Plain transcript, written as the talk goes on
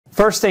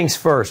First things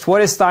first,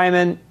 what is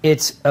thiamine?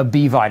 It's a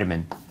B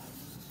vitamin,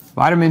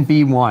 vitamin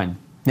B1.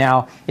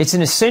 Now, it's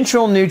an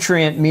essential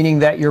nutrient, meaning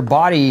that your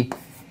body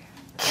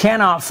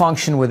cannot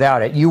function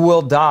without it. You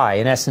will die.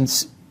 In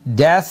essence,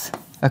 death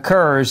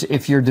occurs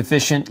if you're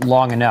deficient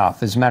long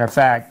enough. As a matter of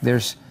fact,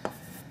 there's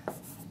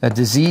a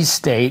disease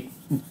state,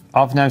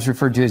 oftentimes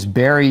referred to as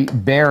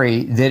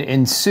beriberi, that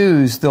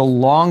ensues the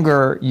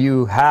longer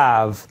you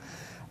have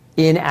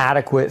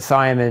inadequate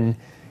thiamine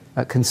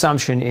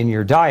consumption in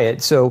your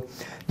diet. So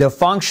the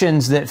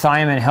functions that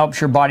thiamine helps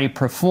your body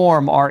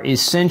perform are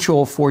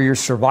essential for your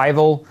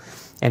survival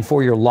and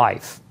for your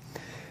life.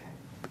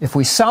 If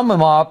we sum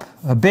them up,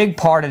 a big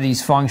part of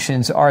these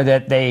functions are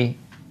that they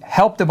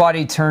help the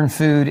body turn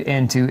food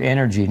into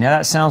energy. Now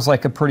that sounds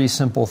like a pretty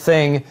simple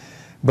thing,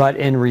 but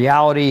in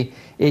reality,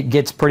 it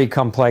gets pretty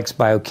complex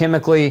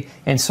biochemically,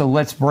 and so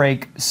let's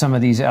break some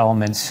of these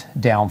elements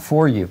down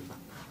for you.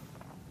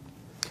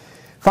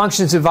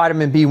 Functions of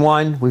vitamin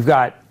B1, we've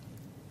got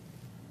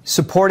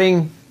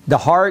supporting the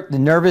heart, the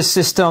nervous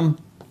system,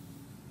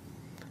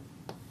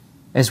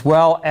 as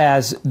well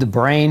as the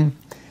brain.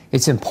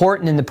 It's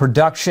important in the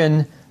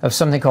production of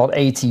something called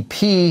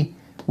ATP,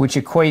 which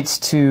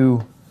equates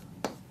to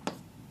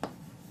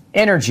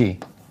energy.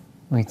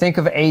 When we think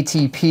of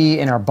ATP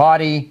in our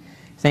body,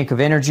 think of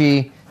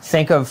energy,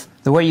 think of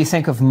the way you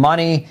think of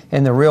money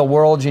in the real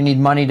world. You need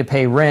money to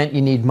pay rent,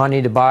 you need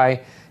money to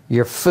buy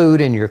your food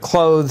and your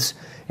clothes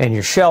and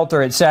your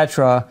shelter,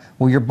 etc.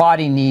 Well, your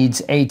body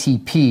needs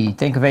ATP.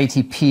 Think of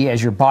ATP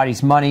as your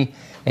body's money,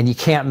 and you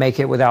can't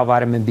make it without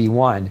vitamin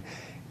B1.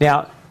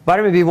 Now,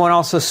 vitamin B1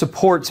 also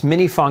supports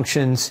many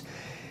functions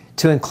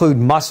to include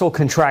muscle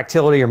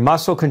contractility or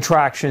muscle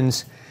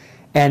contractions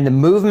and the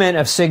movement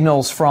of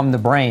signals from the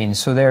brain.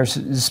 So there's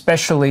this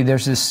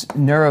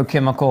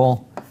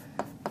neurochemical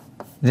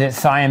that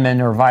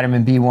thiamine or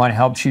vitamin B1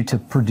 helps you to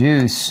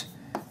produce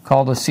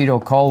called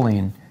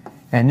acetylcholine.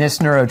 And this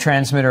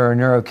neurotransmitter or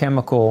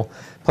neurochemical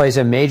plays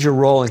a major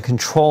role in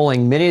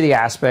controlling many of the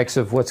aspects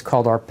of what's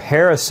called our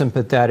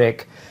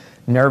parasympathetic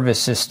nervous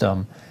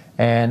system.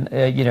 And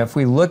if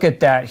we look at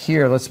that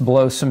here, let's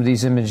blow some of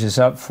these images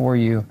up for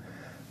you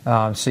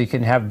so you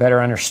can have better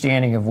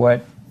understanding of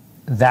what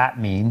that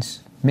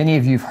means. Many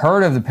of you have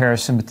heard of the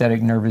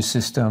parasympathetic nervous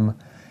system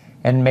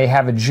and may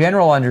have a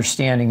general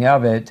understanding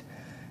of it.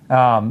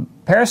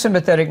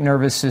 Parasympathetic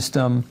nervous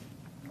system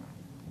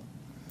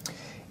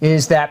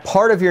is that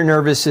part of your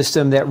nervous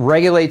system that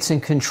regulates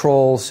and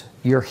controls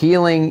your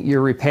healing,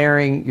 your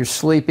repairing, your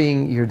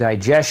sleeping, your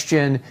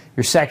digestion,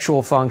 your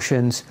sexual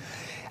functions.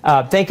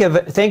 Think of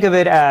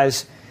it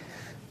as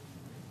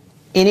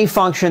any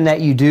function that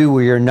you do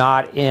where you're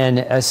not in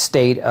a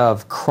state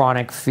of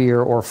chronic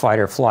fear or fight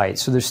or flight.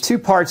 So there's two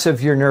parts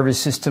of your nervous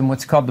system,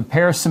 what's called the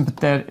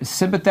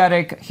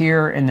parasympathetic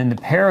here and then the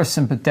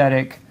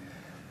parasympathetic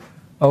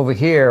over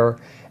here.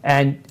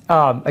 And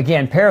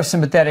again,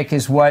 parasympathetic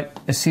is what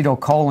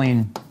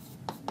acetylcholine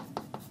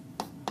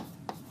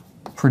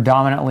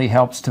predominantly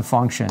helps to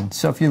function.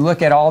 So if you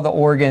look at all the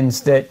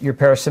organs that your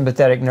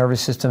parasympathetic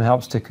nervous system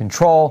helps to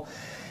control,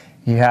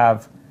 you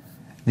have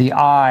the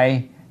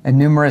eye and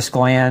numerous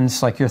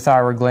glands like your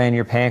thyroid gland,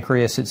 your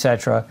pancreas,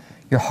 etc.,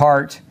 your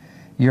heart,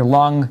 your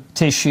lung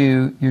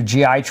tissue, your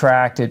GI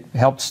tract. It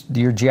helps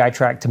your GI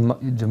tract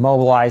to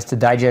mobilize, to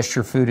digest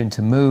your food and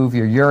to move,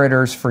 your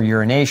ureters for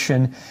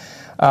urination,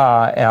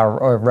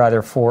 or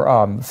rather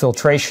for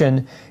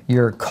filtration,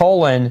 your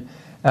colon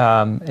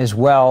as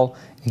well,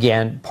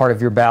 again, part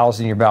of your bowels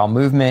and your bowel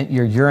movement,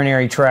 your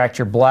urinary tract,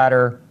 your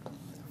bladder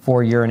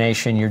for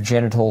urination, your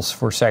genitals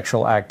for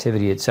sexual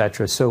activity,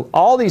 etc. So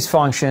all these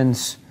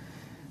functions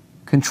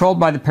controlled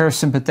by the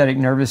parasympathetic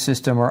nervous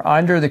system are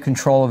under the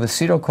control of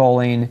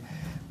acetylcholine,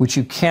 which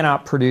you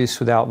cannot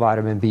produce without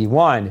vitamin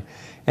B1.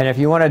 And if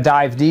you want to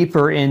dive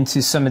deeper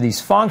into some of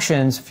these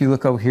functions, if you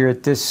look over here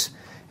at this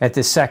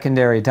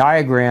secondary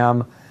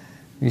diagram,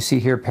 you see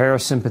here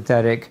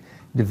parasympathetic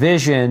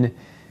division.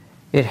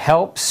 It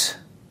helps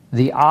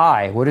the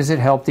eye. What does it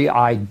help the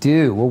eye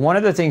do? Well, one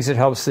of the things it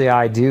helps the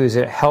eye do is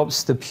it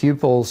helps the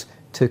pupils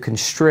to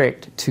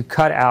constrict, to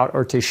cut out,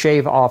 or to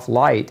shave off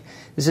light.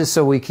 This is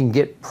so we can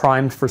get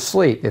primed for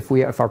sleep.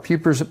 If our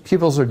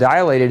pupils are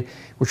dilated,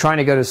 we're trying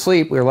to go to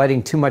sleep, we're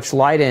letting too much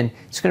light in,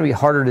 it's going to be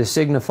harder to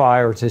signify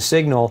or to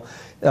signal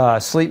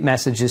sleep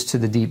messages to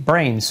the deep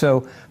brain.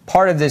 So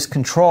part of this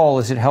control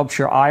is it helps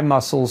your eye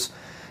muscles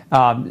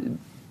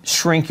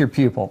shrink your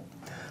pupil.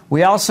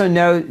 We also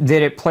know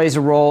that it plays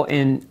a role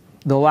in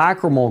the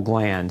lacrimal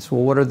glands.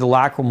 Well, what are the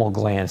lacrimal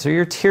glands? They're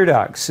your tear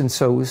ducts, and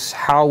so it's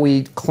how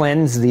we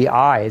cleanse the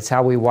eye. It's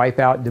how we wipe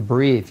out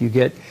debris. If you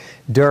get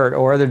dirt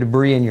or other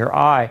debris in your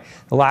eye,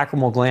 the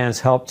lacrimal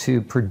glands help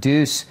to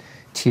produce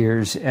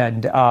tears,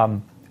 and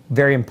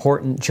very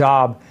important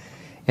job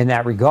in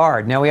that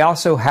regard. Now, we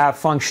also have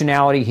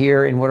functionality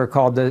here in what are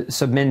called the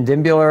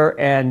submandibular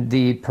and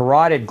the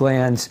parotid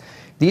glands.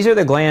 These are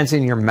the glands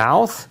in your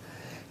mouth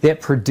that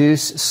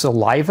produce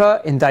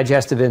saliva and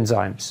digestive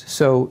enzymes.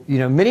 So,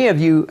 many of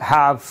you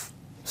have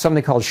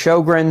something called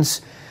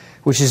Sjogren's,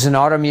 which is an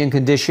autoimmune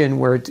condition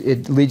where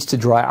it leads to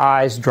dry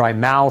eyes, dry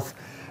mouth.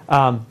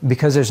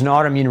 because there's an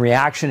autoimmune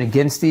reaction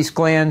against these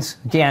glands.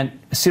 Again,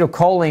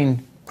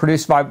 acetylcholine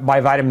produced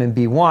by vitamin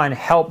B1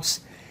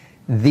 helps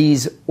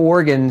these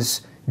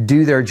organs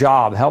do their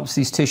job, helps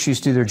these tissues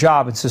do their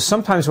job. And so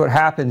sometimes what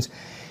happens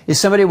is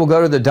somebody will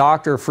go to the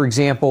doctor, for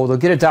example, they'll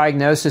get a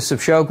diagnosis of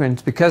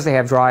Sjogren's because they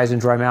have dry eyes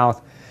and dry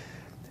mouth.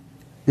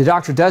 The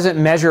doctor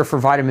doesn't measure for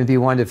vitamin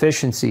B1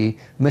 deficiency,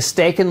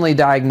 mistakenly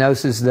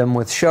diagnoses them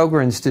with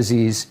Sjogren's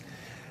disease,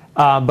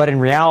 but in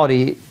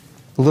reality,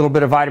 a little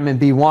bit of vitamin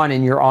B1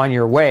 and you're on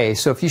your way.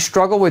 So if you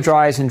struggle with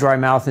dry eyes and dry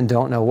mouth and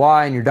don't know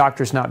why, and your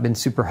doctor's not been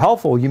super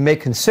helpful, you may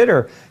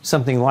consider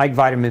something like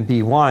vitamin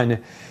B1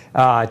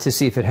 to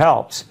see if it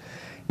helps.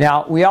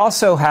 Now, we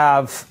also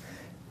have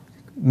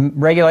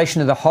regulation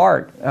of the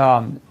heart.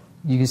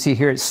 You can see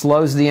here it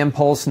slows the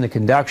impulse and the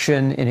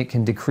conduction, and it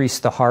can decrease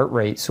the heart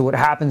rate. So what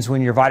happens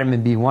when your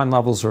vitamin B1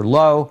 levels are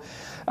low?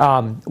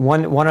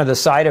 One of the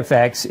side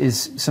effects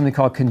is something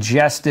called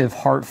congestive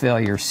heart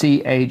failure,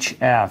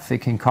 CHF. It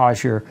can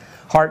cause your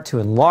heart to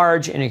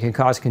enlarge, and it can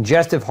cause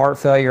congestive heart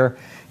failure,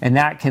 and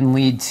that can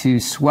lead to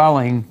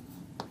swelling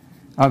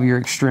of your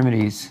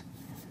extremities.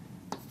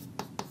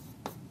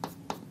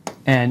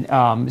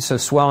 And so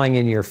swelling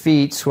in your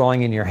feet,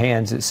 swelling in your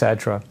hands,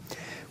 etc.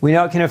 We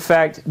know it can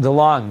affect the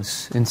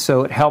lungs, and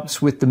so it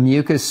helps with the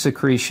mucus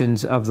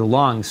secretions of the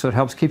lungs. So it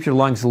helps keep your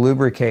lungs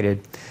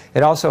lubricated.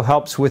 It also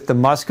helps with the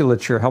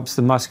musculature, helps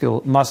the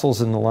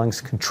muscles in the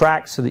lungs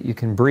contract so that you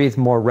can breathe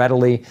more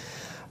readily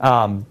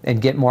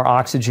and get more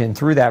oxygen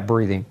through that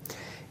breathing.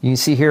 You can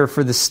see here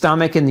for the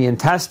stomach and the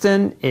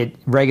intestine, it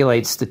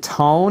regulates the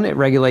tone, it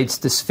regulates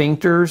the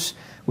sphincters,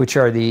 which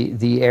are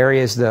the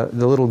areas, the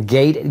little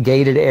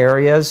gated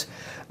areas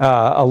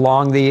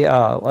along the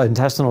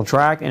intestinal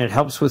tract, and it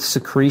helps with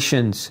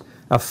secretions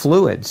of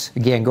fluids.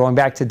 Again, going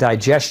back to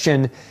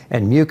digestion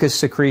and mucus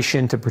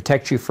secretion to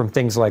protect you from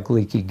things like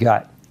leaky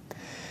gut.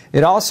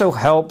 It also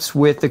helps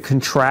with the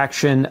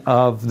contraction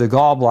of the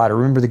gallbladder.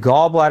 Remember, the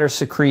gallbladder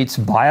secretes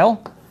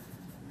bile.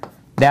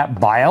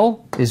 That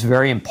bile is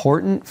very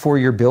important for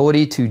your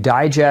ability to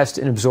digest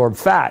and absorb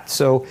fat.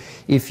 So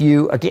if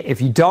you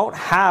don't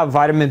have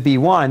vitamin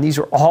B1, these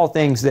are all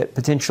things that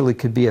potentially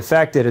could be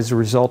affected as a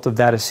result of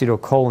that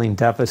acetylcholine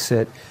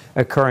deficit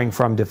occurring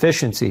from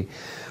deficiency.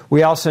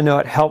 We also know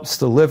it helps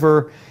the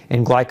liver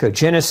in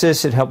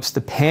glycogenesis. It helps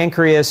the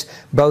pancreas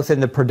both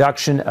in the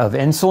production of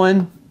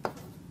insulin,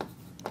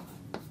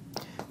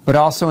 but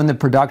also in the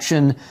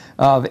production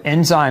of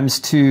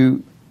enzymes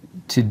to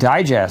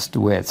digest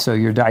with, so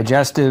your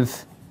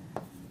digestive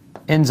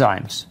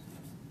enzymes.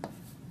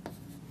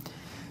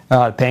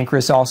 The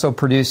pancreas also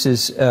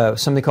produces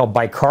something called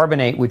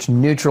bicarbonate, which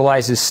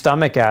neutralizes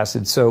stomach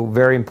acid, so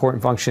very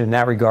important function in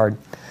that regard.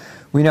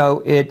 We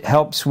know it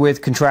helps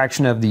with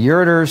contraction of the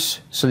ureters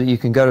so that you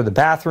can go to the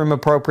bathroom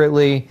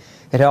appropriately.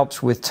 It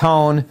helps with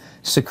tone,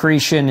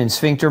 secretion, and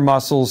sphincter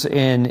muscles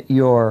in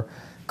your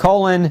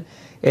colon.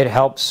 It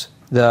helps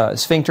the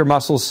sphincter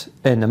muscles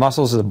and the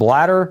muscles of the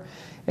bladder.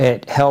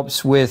 It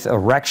helps with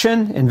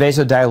erection and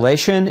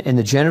vasodilation in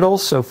the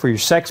genitals. So for your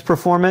sex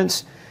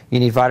performance, you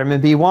need vitamin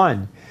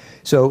B1.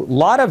 So a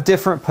lot of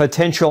different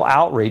potential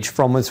outreach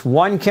from this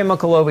one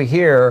chemical over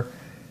here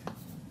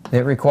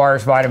that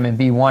requires vitamin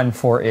B1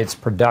 for its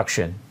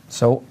production.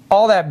 So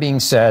all that being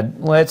said,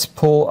 let's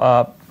pull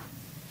up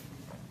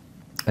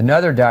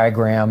another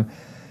diagram.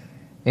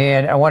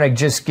 And I want to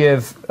just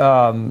give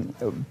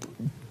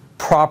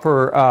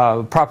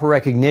proper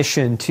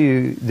recognition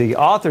to the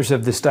authors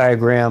of this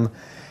diagram.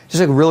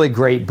 Just a really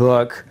great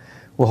book.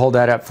 We'll hold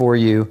that up for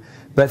you.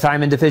 But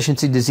Thiamine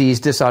Deficiency Disease,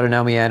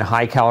 Dysautonomia, and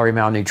High-Calorie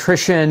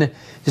Malnutrition.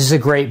 This is a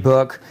great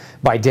book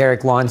by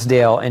Derek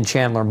Lonsdale and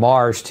Chandler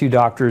Marrs, two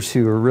doctors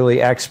who are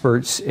really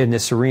experts in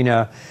this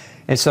arena.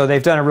 And so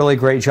they've done a really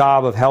great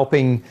job of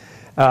helping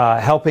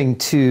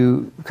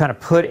to kind of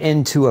put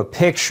into a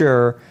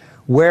picture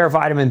where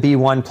vitamin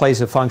B1 plays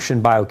a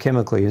function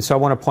biochemically. And so I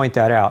want to point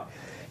that out.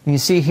 You can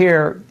see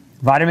here,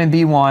 vitamin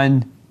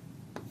B1,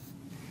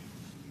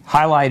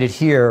 highlighted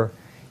here,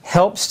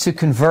 helps to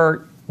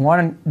convert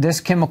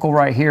this chemical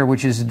right here,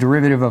 which is a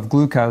derivative of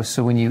glucose.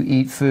 So when you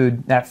eat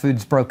food, that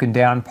food's broken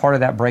down. Part of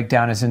that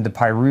breakdown is into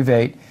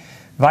pyruvate.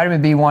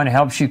 Vitamin B1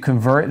 helps you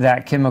convert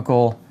that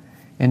chemical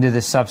into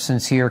this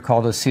substance here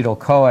called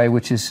acetyl-CoA,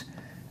 which is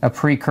a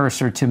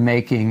precursor to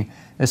making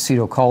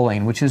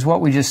acetylcholine, which is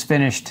what we just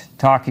finished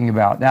talking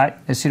about.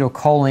 That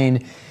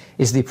acetylcholine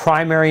is the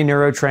primary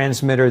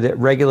neurotransmitter that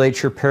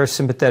regulates your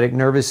parasympathetic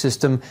nervous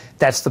system.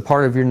 That's the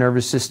part of your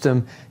nervous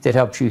system that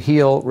helps you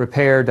heal,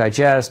 repair,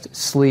 digest,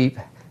 sleep,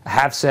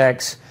 have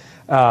sex,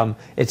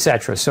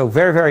 etc. So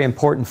very, very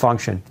important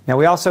function. Now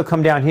we also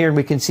come down here and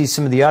we can see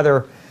some of the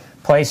other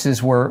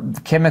places where,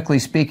 chemically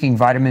speaking,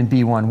 vitamin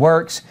B1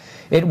 works.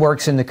 It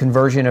works in the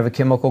conversion of a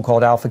chemical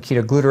called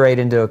alpha-ketoglutarate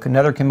into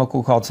another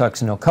chemical called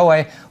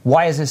succinyl-CoA.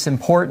 Why is this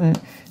important?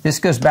 This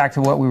goes back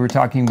to what we were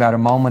talking about a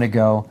moment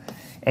ago.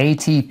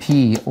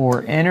 ATP,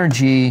 or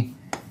energy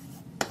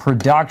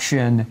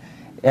production.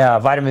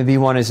 Vitamin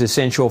B1 is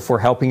essential for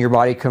helping your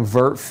body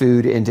convert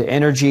food into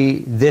energy.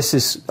 This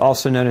is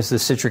also known as the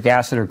citric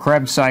acid or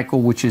Krebs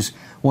cycle, which is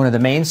one of the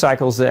main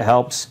cycles that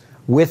helps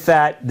with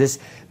that.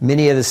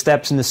 Many of the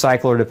steps in the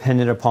cycle are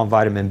dependent upon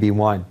vitamin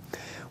B1.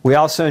 We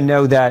also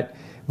know that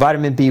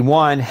vitamin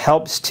B1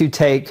 helps to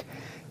take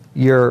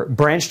your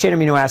branched chain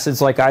amino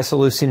acids like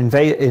isoleucine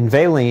and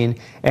valine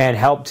and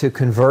help to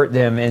convert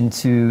them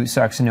into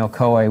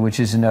succinyl-CoA, which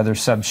is another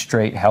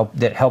substrate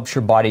that helps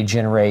your body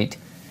generate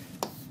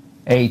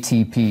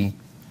ATP.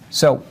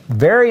 So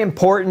very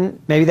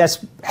important. Maybe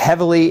that's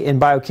heavily in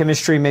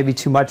biochemistry, maybe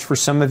too much for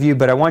some of you,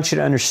 but I want you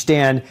to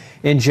understand,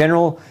 in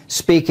general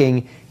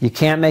speaking, you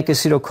can't make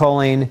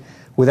acetylcholine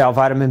without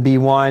vitamin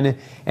B1,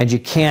 and you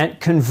can't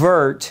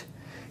convert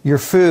your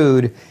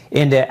food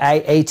into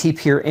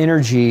ATP or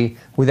energy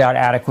without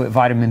adequate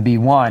vitamin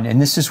B1.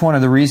 And this is one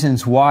of the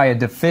reasons why a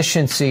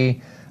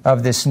deficiency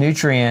of this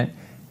nutrient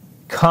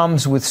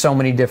comes with so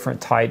many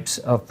different types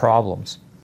of problems.